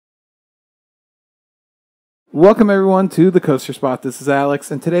Welcome everyone to the Coaster Spot. This is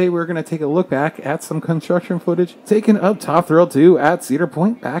Alex, and today we're going to take a look back at some construction footage taken of Top Thrill 2 at Cedar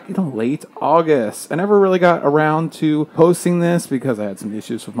Point back in late August. I never really got around to posting this because I had some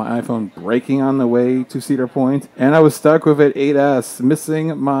issues with my iPhone breaking on the way to Cedar Point, and I was stuck with it 8S,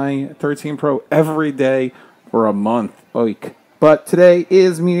 missing my 13 Pro every day for a month. Oik. But today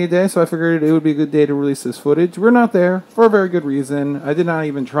is Media Day, so I figured it would be a good day to release this footage. We're not there for a very good reason. I did not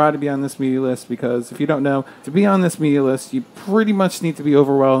even try to be on this media list because, if you don't know, to be on this media list, you pretty much need to be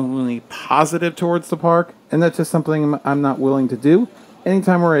overwhelmingly positive towards the park, and that's just something I'm not willing to do.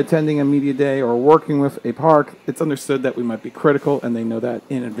 Anytime we're attending a media day or working with a park, it's understood that we might be critical, and they know that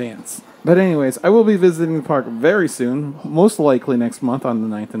in advance. But anyways, I will be visiting the park very soon, most likely next month on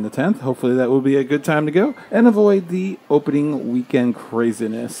the 9th and the 10th. Hopefully that will be a good time to go and avoid the opening weekend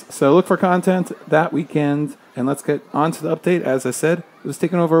craziness. So look for content that weekend, and let's get on to the update. As I said, it was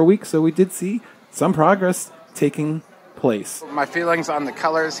taking over a week, so we did see some progress taking place. My feelings on the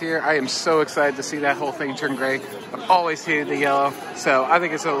colors here, I am so excited to see that whole thing turn gray. I've always hated the yellow, so I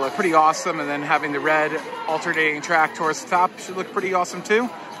think it's going to look pretty awesome, and then having the red alternating track towards the top should look pretty awesome too,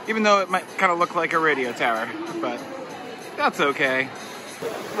 even though it might kind of look like a radio tower, but that's okay.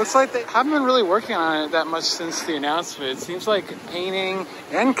 Looks like they haven't been really working on it that much since the announcement. It seems like painting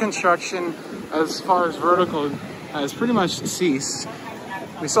and construction as far as vertical has pretty much ceased.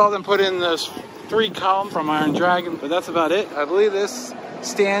 We saw them put in this 3-column from Iron Dragon, but that's about it. I believe this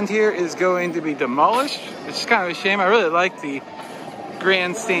stand here is going to be demolished, which is kind of a shame. I really like the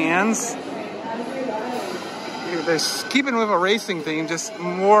grandstands. They're keeping with a racing theme, just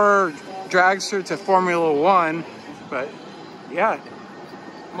more dragster to Formula One, but yeah,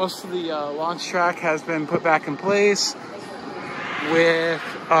 most of the launch track has been put back in place with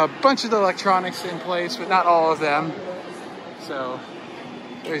a bunch of the electronics in place, but not all of them. So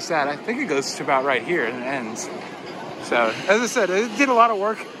there's that. I think it goes to about right here and ends. So, as I said, it did a lot of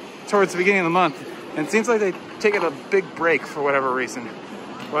work towards the beginning of the month, and it seems like they've taken a big break for whatever reason.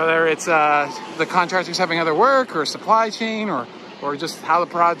 Whether it's the contractors having other work, or supply chain, or just how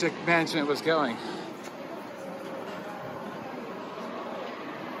the project management was going.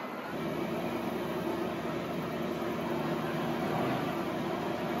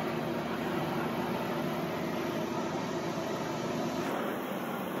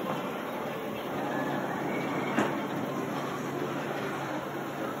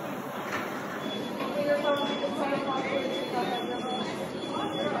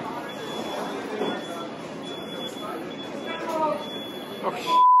 Oh,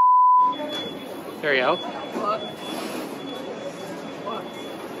 there you go. What?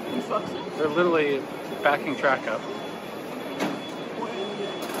 They're literally backing track up.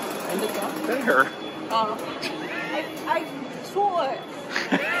 There. I saw it.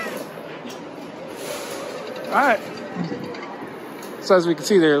 Alright. So as we can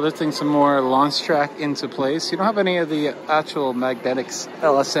see, they're lifting some more launch track into place. You don't have any of the actual magnetics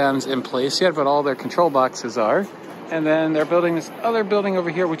LSMs in place yet, but all their control boxes are. And then they're building this other building over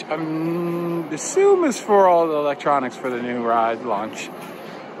here, which I assume is for all the electronics for the new ride launch.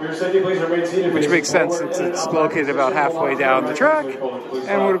 Which makes sense since it's located about halfway down the track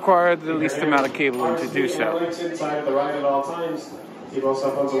and would require the least amount of cabling to do so.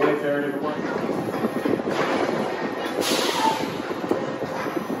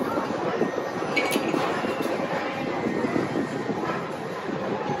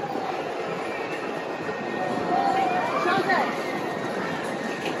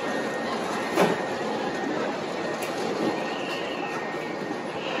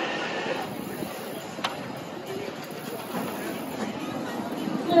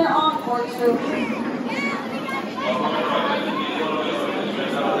 They're on board too.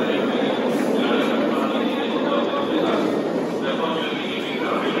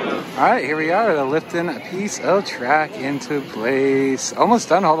 Alright, here we are, they're lifting a piece of track into place. Almost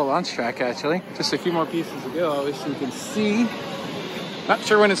done, all the launch track actually. Just a few more pieces to go, as you can see. Not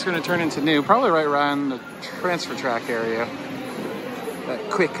sure when it's going to turn into new, probably right around the transfer track area.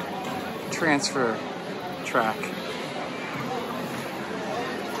 That quick transfer track.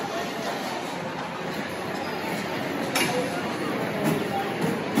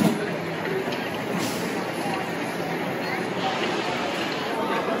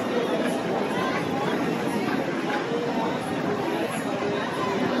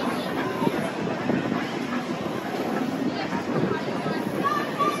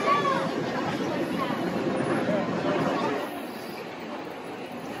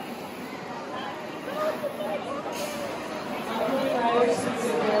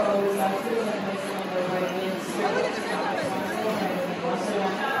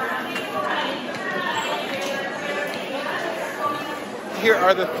 here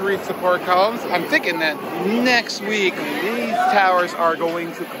are the 3 support columns. I'm thinking that next week these towers are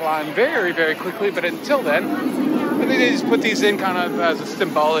going to climb very, very quickly, but until then, I think they just put these in kind of as a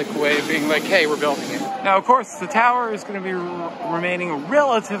symbolic way of being like, hey, we're building it. Now, of course, the tower is going to be remaining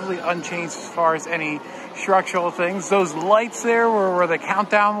relatively unchanged as far as any structural things. Those lights there where the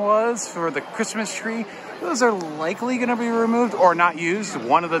countdown was for the Christmas tree, those are likely going to be removed or not used,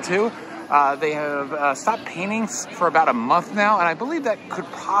 one of the two. They have stopped painting for about a month now, and I believe that could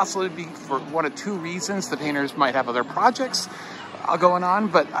possibly be for one of 2 reasons. The painters might have other projects going on,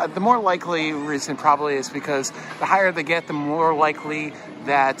 but the more likely reason probably is because the higher they get, the more likely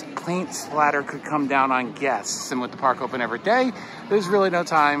that paint splatter could come down on guests. And with the park open every day, there's really no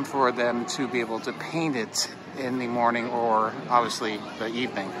time for them to be able to paint it in the morning or obviously the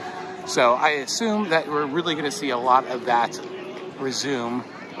evening. So I assume that we're really going to see a lot of that resume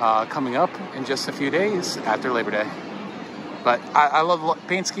coming up in just a few days after Labor Day. But I love the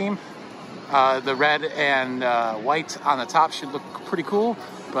paint scheme. The red and white on the top should look pretty cool,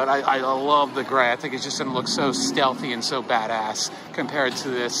 but I love the gray. I think it's just going to look so stealthy and so badass compared to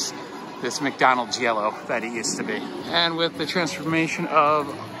this McDonald's yellow that it used to be. And with the transformation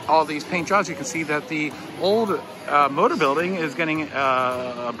of all these paint jobs, you can see that the old motor building is getting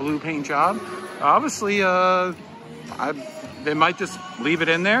a blue paint job. Obviously, they might just leave it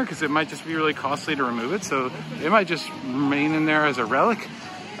in there because it might just be really costly to remove it. So it might just remain in there as a relic,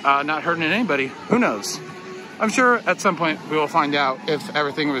 not hurting anybody. Who knows? I'm sure at some point we will find out if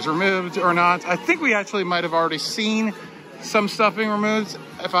everything was removed or not. I think we actually might have already seen some stuff being removed,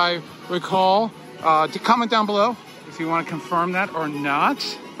 if I recall. Comment down below if you want to confirm that or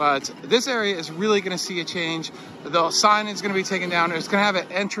not. But this area is really going to see a change. The sign is going to be taken down. It's going to have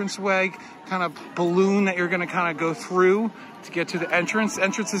an entranceway, kind of balloon that you're going to kind of go through to get to the entrance. The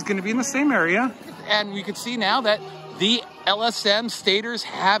entrance is going to be in the same area. And we can see now that the LSM stators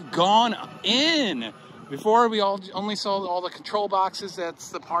have gone in. Before, we only saw all the control boxes. That's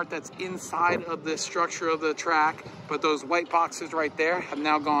the part that's inside of the structure of the track. But those white boxes right there have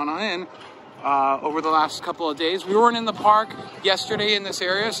now gone on in over the last couple of days. We weren't in the park yesterday in this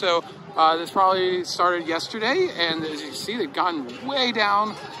area, so this probably started yesterday. And as you can see, they've gone way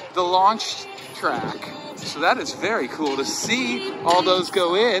down the launch track. So that is very cool to see all those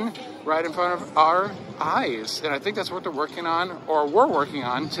go in right in front of our eyes. And I think that's what they're working on, or were working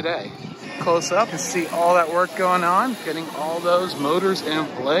on today. Close up and see all that work going on, getting all those motors in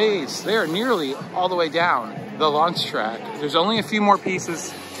place. They are nearly all the way down the launch track. There's only a few more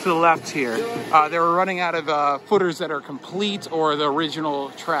pieces to the left here. They were running out of footers that are complete or the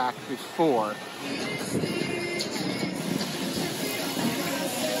original track before.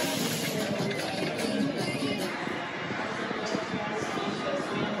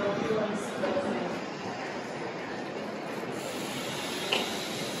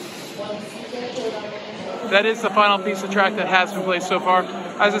 That is the final piece of track that has been placed so far.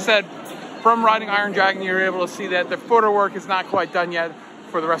 As I said, from riding Iron Dragon, you're able to see that the footer work is not quite done yet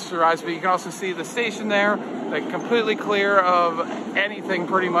for the rest of the rides, but you can also see the station there, like completely clear of anything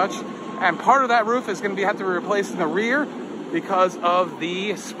pretty much. And part of that roof is going to have to be replaced in the rear because of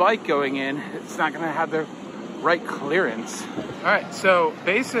the spike going in. It's not going to have the right clearance. All right, so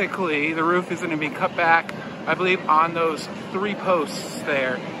basically the roof is going to be cut back, I believe, on those 3 posts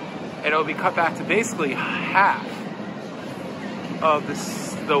there. It'll be cut back to basically half of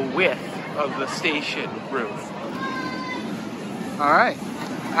the width of the station roof. All right,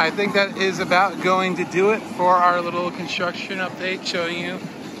 I think that is about going to do it for our little construction update showing you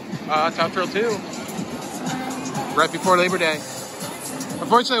Top Thrill 2 right before Labor Day.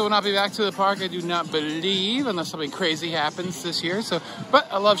 Unfortunately, I will not be back to the park, I do not believe, unless something crazy happens this year. But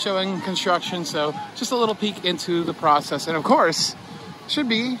I love showing construction, so just a little peek into the process. And of course, should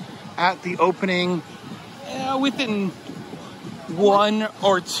be at the opening within 1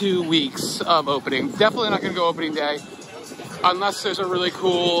 or 2 weeks of opening. Definitely not going to go opening day unless there's a really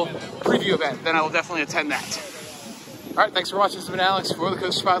cool preview event. Then I will definitely attend that. All right, thanks for watching. This has been Alex for the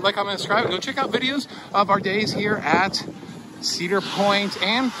Coaster Spot. Like, comment, subscribe, and go check out videos of our days here at Cedar Point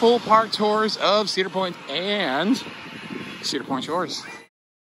and full park tours of Cedar Point and Cedar Point Shores.